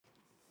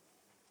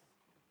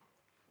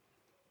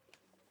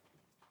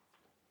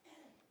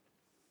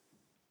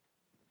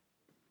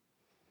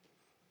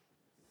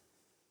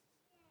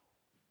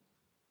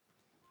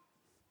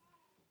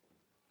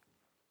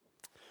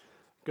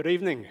Good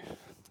evening.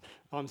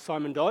 I'm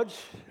Simon Dodge.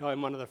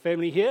 I'm one of the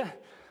family here,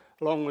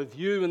 along with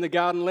you in the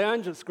Garden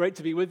Lounge. It's great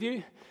to be with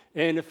you.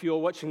 And if you're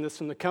watching this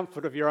from the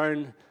comfort of your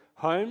own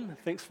home,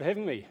 thanks for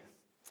having me.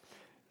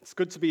 It's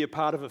good to be a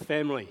part of a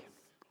family.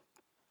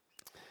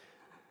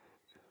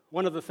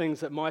 One of the things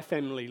that my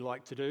family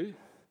like to do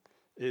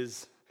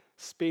is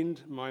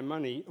spend my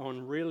money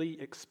on really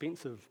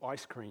expensive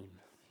ice cream.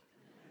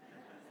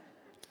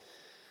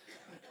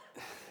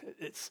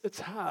 It's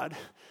hard,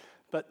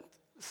 but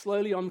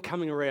slowly I'm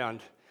coming around.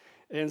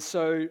 And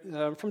so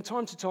from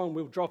time to time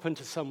we'll drop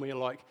into somewhere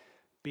like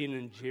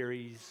Ben &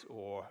 Jerry's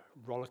or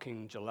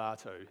Rollicking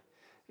Gelato,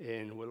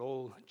 and we'll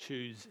all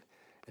choose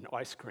an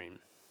ice cream.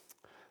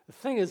 The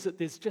thing is that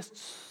there's just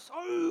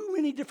so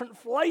many different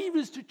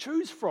flavors to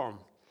choose from.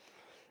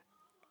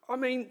 I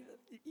mean,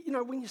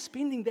 when you're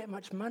spending that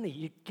much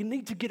money, you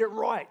need to get it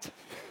right.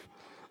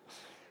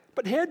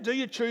 But how do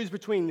you choose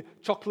between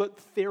chocolate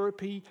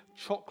therapy,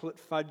 chocolate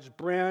fudge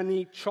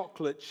brownie,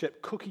 chocolate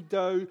chip cookie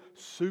dough,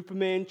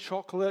 Superman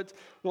chocolate,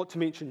 not to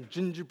mention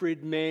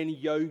gingerbread man,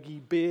 Yogi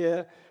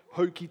Bear,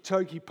 hokey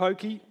tokey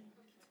pokey?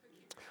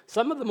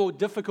 Some of the more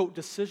difficult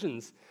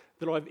decisions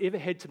that I've ever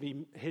had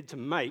to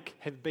make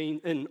have been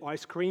in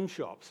ice cream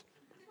shops.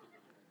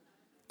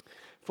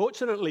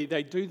 Fortunately,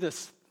 they do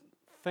this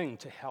thing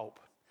to help.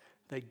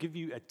 They give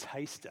you a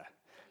taster.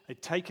 They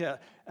take a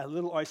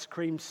little ice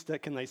cream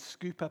stick and they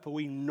scoop up a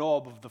wee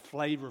knob of the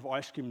flavour of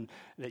ice cream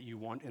that you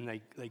want, and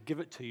they give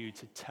it to you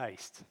to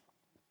taste.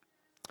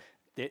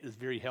 That is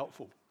very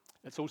helpful.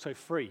 It's also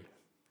free,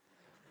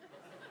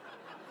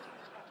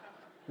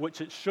 which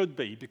it should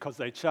be because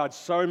they charge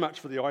so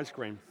much for the ice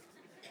cream.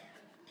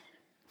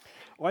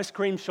 Ice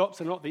cream shops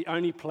are not the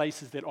only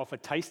places that offer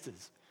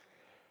tasters.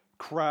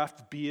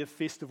 Craft beer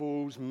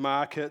festivals,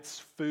 markets,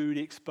 food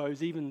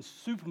expos, even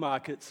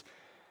supermarkets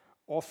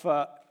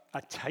offer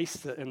a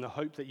taster in the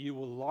hope that you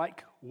will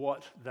like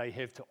what they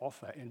have to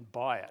offer and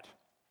buy it.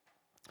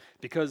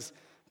 Because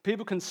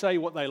people can say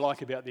what they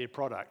like about their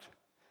product,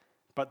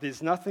 but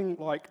there's nothing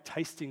like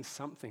tasting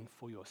something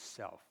for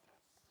yourself.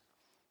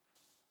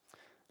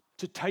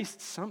 To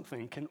taste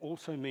something can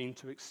also mean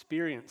to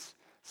experience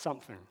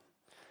something.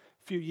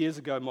 A few years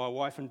ago, my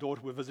wife and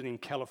daughter were visiting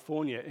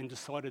California and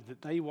decided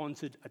that they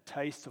wanted a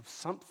taste of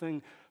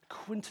something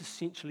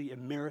quintessentially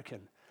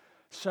American.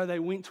 So they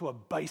went to a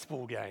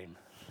baseball game.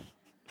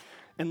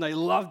 And they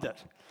loved it.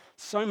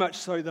 So much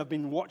so they've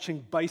been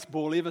watching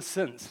baseball ever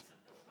since.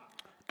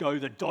 Go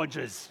the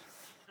Dodgers.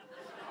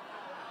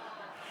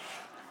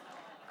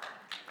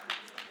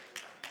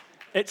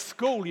 At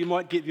school, you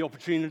might get the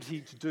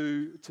opportunity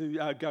to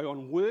go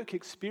on work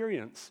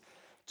experience,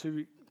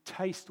 to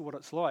taste what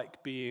it's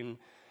like being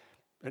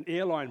an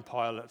airline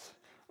pilot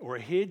or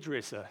a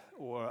hairdresser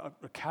or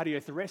a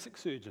cardiothoracic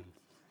surgeon.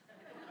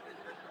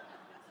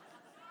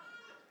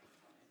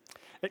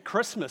 At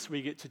Christmas,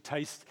 we get to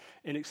taste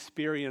and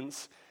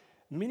experience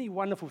many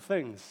wonderful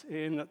things,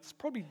 and it's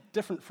probably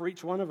different for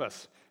each one of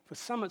us. For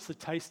some, it's the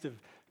taste of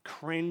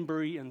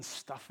cranberry and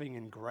stuffing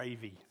and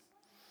gravy,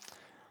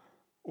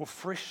 or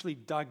freshly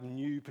dug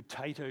new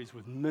potatoes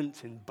with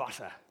mint and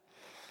butter,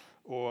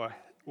 or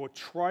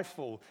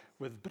trifle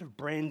with a bit of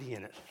brandy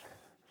in it,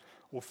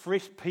 or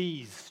fresh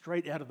peas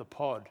straight out of the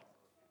pod.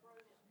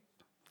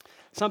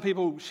 Some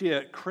people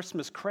share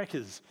Christmas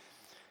crackers,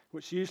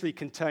 which usually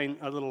contain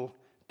a little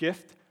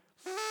gift,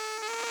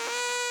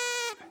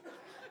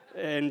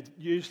 and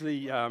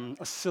usually a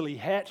silly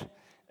hat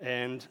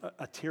and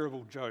a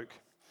terrible joke,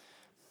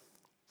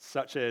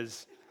 such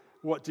as,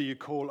 what do you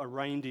call a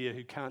reindeer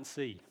who can't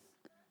see?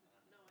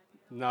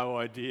 No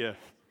idea.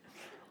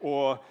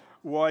 Or,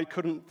 why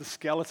couldn't the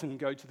skeleton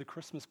go to the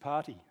Christmas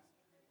party?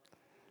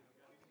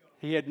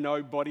 He had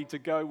nobody to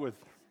go with.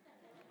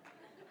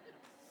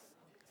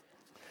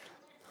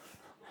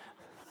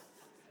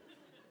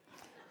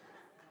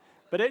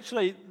 But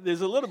actually, there's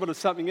a little bit of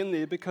something in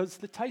there because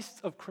the taste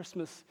of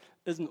Christmas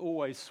isn't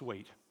always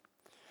sweet.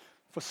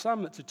 For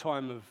some, it's a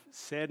time of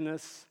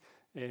sadness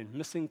and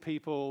missing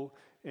people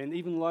and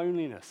even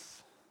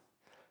loneliness.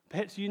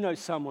 Perhaps you know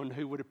someone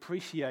who would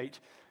appreciate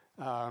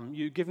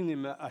you giving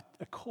them a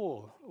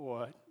call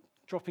or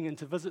dropping in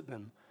to visit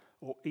them,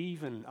 or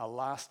even a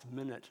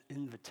last-minute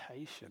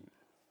invitation.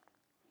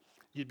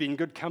 You'd be in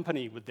good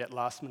company with that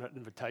last-minute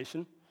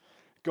invitation.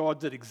 God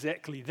did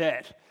exactly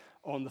that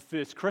on the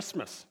first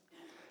Christmas.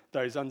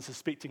 Those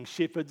unsuspecting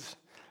shepherds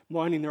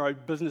minding their own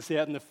business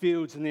out in the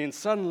fields, and then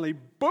suddenly,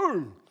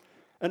 boom,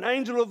 an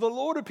angel of the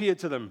Lord appeared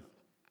to them.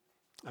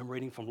 I'm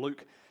reading from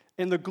Luke.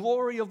 And the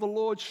glory of the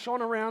Lord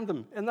shone around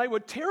them, and they were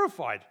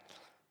terrified.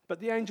 But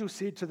the angel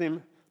said to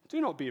them,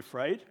 "Do not be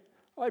afraid.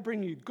 I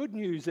bring you good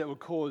news that will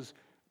cause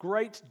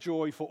great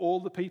joy for all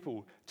the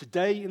people.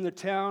 Today in the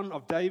town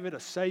of David, a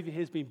Savior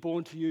has been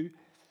born to you.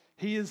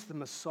 He is the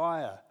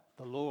Messiah,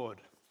 the Lord.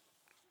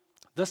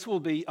 This will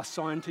be a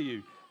sign to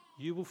you.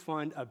 You will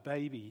find a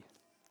baby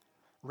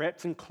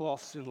wrapped in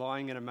cloths and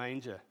lying in a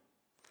manger."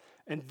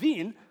 And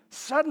then,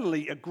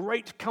 suddenly, a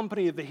great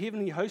company of the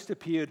heavenly host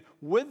appeared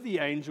with the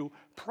angel,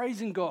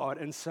 praising God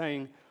and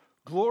saying,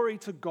 "Glory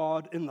to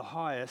God in the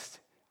highest,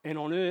 and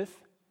on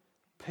earth,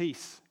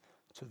 peace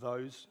to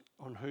those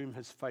on whom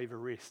his favour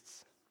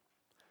rests.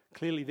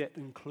 Clearly that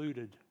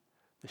included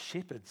the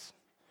shepherds.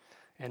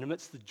 And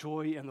amidst the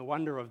joy and the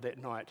wonder of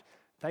that night,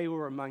 they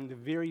were among the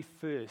very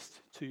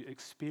first to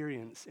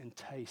experience and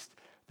taste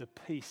the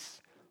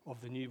peace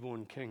of the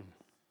newborn King.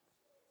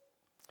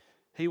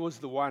 He was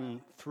the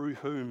one through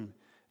whom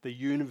the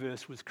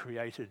universe was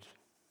created,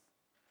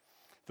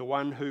 the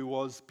one who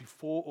was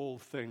before all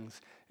things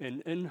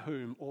and in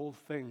whom all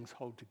things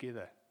hold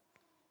together.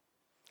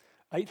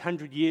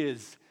 800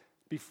 years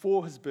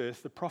before his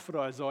birth, the prophet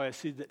Isaiah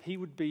said that he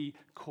would be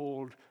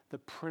called the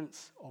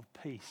Prince of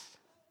Peace.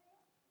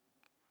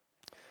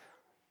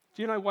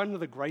 Do you know one of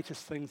the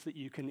greatest things that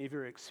you can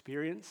ever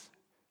experience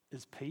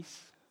is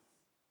peace?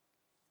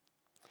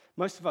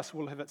 Most of us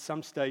will have at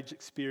some stage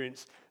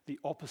experienced the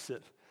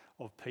opposite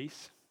of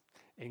peace: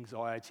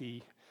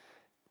 anxiety,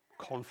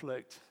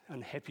 conflict,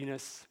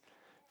 unhappiness,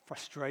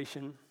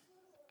 frustration.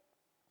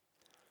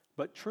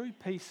 But true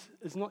peace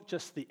is not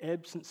just the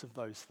absence of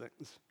those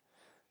things.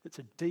 It's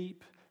a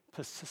deep,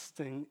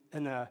 persisting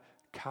inner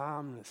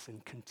calmness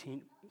and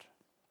contentment.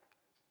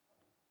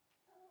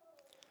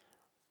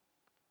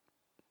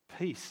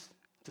 Peace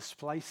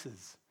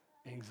displaces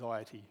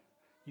anxiety.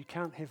 You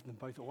can't have them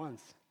both at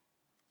once.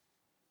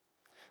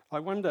 I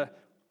wonder,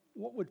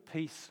 what would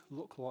peace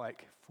look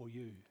like for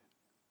you?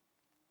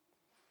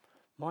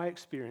 My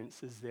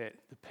experience is that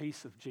the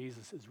peace of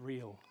Jesus is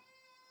real.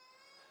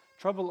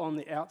 Trouble on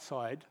the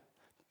outside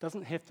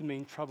doesn't have to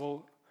mean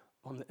trouble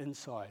on the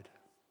inside.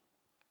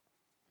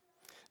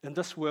 In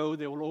this world,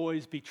 there will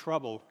always be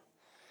trouble,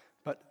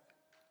 but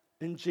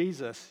in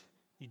Jesus,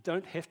 you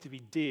don't have to be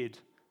dead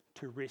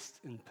to rest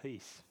in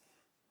peace.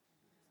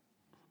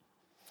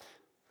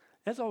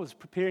 As I was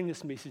preparing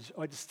this message,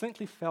 I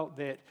distinctly felt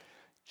that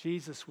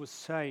Jesus was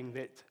saying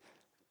that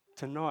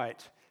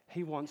tonight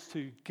he wants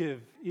to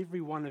give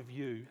every one of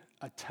you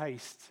a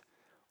taste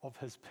of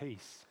his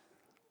peace.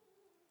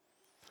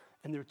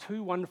 And there are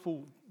two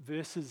wonderful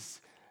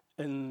verses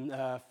in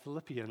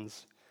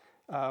Philippians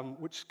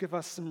which give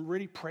us some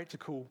really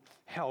practical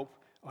help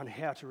on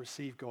how to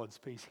receive God's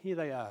peace. Here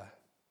they are.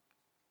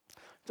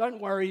 Don't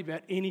worry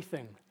about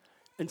anything.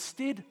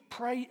 Instead,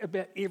 pray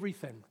about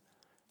everything.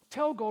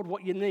 Tell God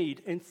what you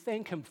need and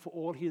thank him for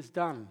all he has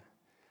done.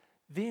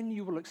 Then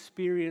you will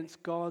experience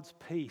God's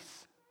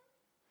peace,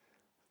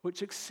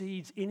 which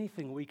exceeds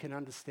anything we can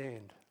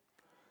understand.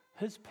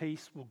 His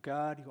peace will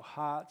guard your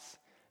hearts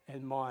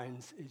and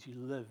minds as you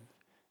live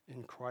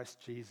in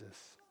Christ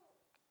Jesus.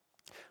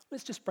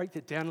 Let's just break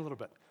that down a little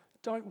bit.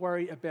 Don't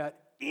worry about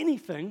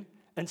anything.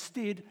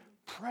 Instead,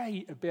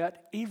 pray about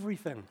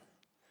everything.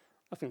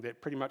 I think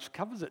that pretty much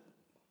covers it.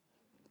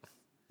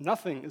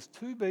 Nothing is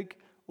too big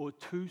or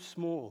too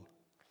small.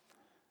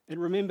 And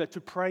remember,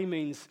 to pray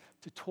means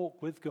to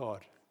talk with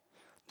God.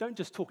 Don't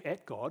just talk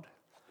at God.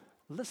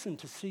 Listen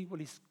to see what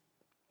he's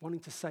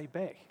wanting to say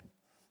back.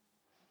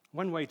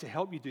 One way to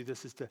help you do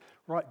this is to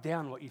write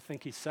down what you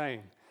think he's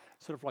saying,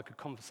 sort of like a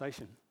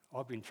conversation.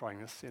 I've been trying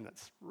this and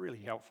it's really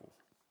helpful.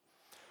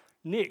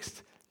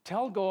 Next,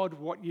 tell God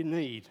what you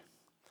need.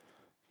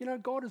 You know,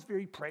 God is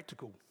very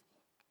practical.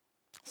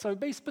 So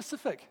be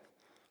specific.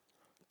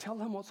 Tell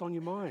him what's on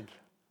your mind.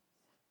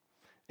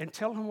 And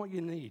tell him what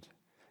you need.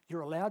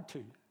 You're allowed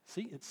to.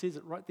 See, it says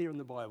it right there in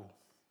the Bible.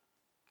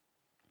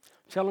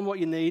 Tell him what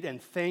you need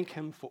and thank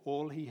him for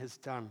all he has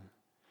done.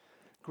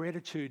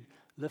 Gratitude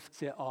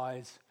lifts our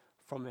eyes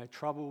from our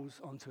troubles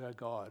onto our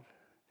God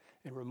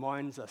and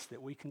reminds us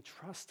that we can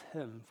trust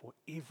him for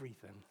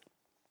everything.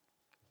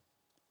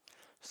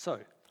 So,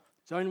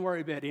 don't worry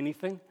about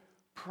anything.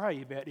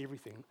 Pray about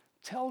everything.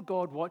 Tell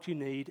God what you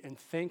need and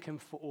thank him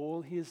for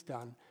all he has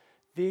done.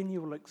 Then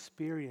you will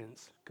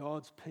experience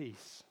God's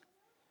peace.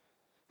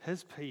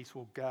 His peace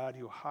will guard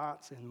your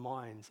hearts and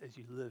minds as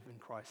you live in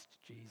Christ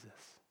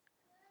Jesus.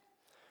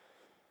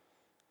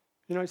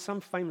 You know,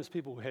 some famous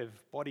people have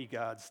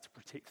bodyguards to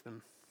protect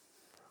them.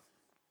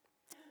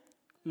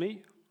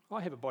 Me,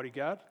 I have a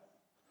bodyguard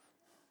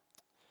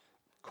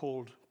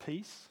called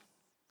Peace.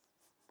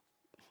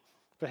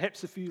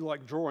 Perhaps if you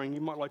like drawing, you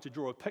might like to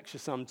draw a picture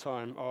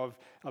sometime of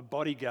a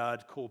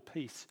bodyguard called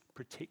Peace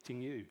protecting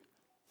you.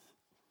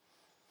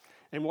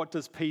 And what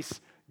does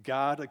peace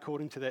guard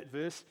according to that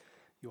verse?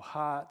 Your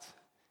heart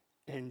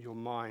and your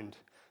mind.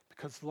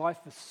 Because life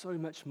is so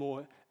much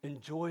more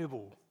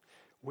enjoyable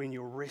when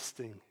you're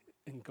resting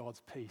in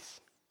God's peace.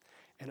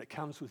 And it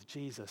comes with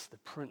Jesus, the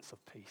Prince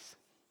of Peace.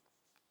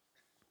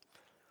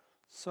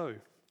 So,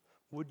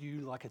 would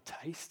you like a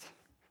taste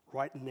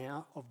right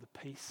now of the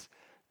peace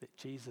that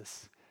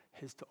Jesus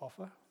has to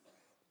offer?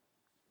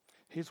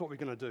 Here's what we're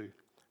going to do.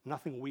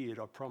 Nothing weird,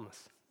 I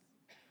promise.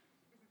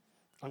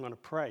 I'm going to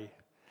pray,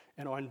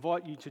 and I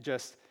invite you to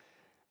just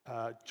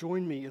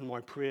join me in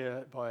my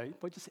prayer by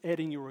just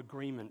adding your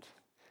agreement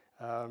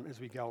as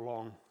we go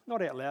along.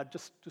 Not out loud,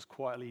 just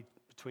quietly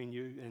between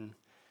you and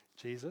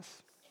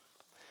Jesus.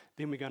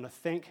 Then we're going to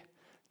thank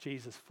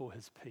Jesus for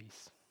his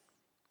peace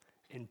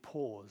and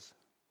pause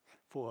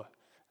for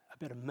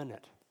about a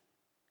minute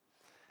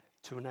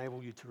to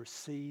enable you to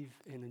receive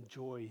and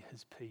enjoy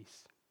his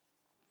peace.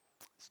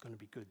 It's going to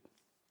be good.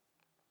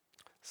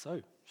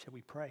 So, shall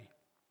we pray?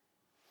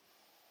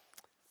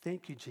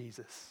 Thank you,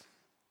 Jesus,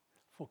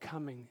 for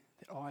coming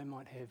that I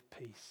might have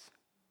peace.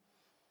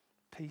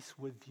 Peace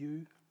with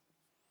you,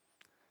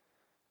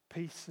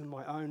 peace in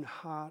my own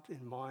heart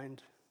and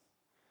mind,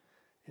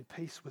 and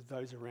peace with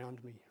those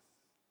around me.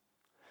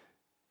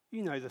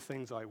 You know the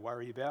things I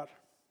worry about,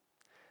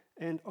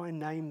 and I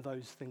name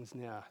those things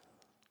now.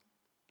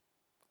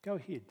 Go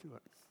ahead, do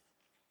it.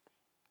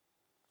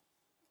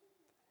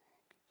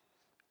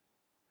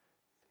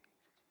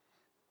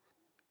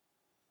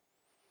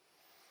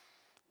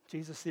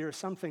 Jesus, there are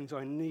some things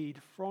I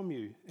need from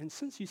you, and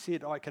since you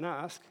said I can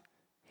ask,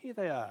 here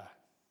they are.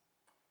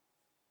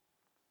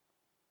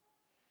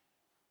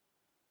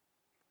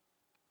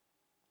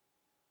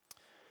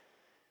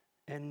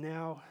 And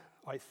now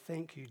I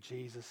thank you,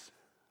 Jesus,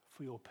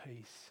 for your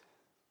peace.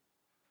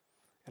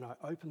 And I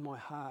open my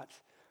heart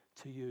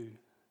to you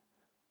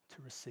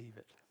to receive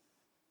it.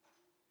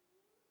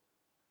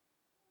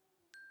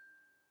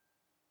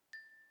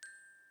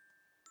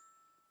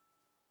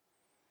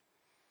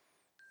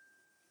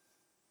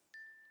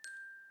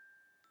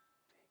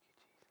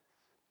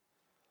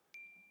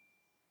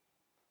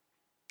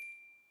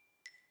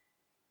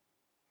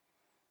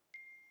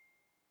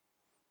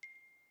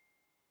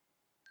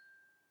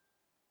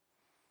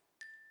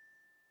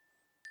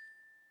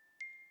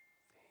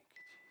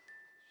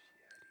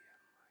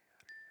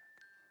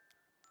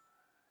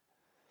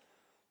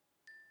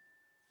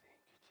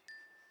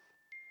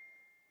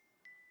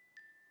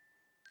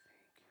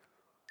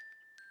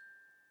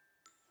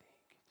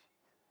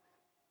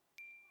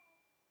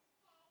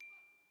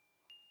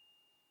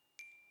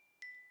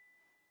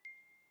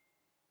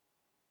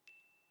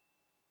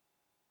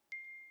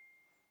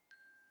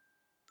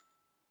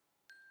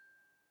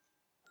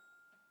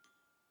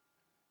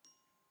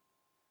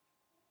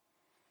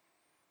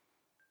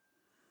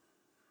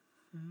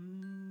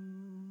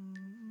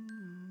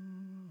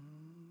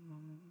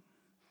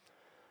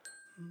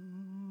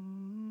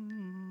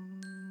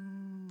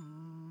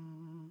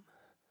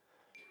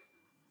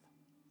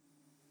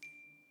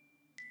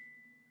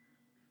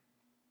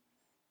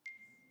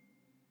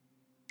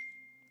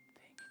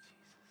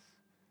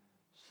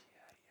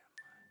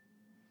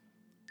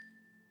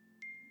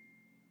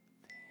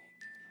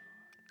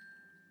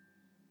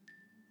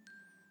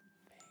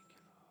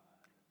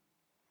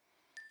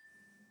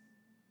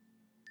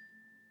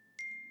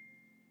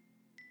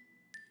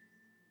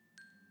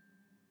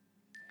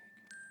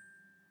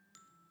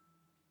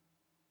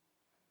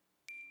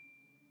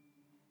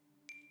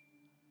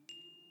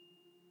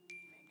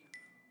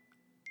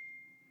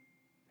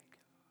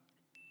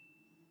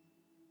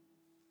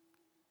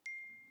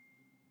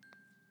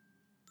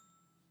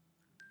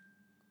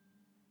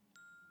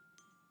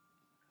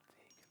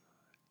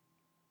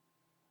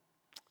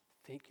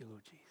 Thank you,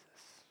 Lord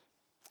Jesus.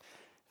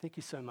 Thank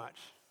you so much.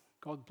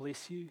 God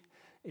bless you,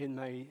 and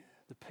may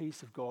the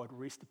peace of God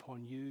rest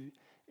upon you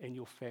and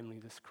your family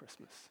this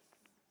Christmas.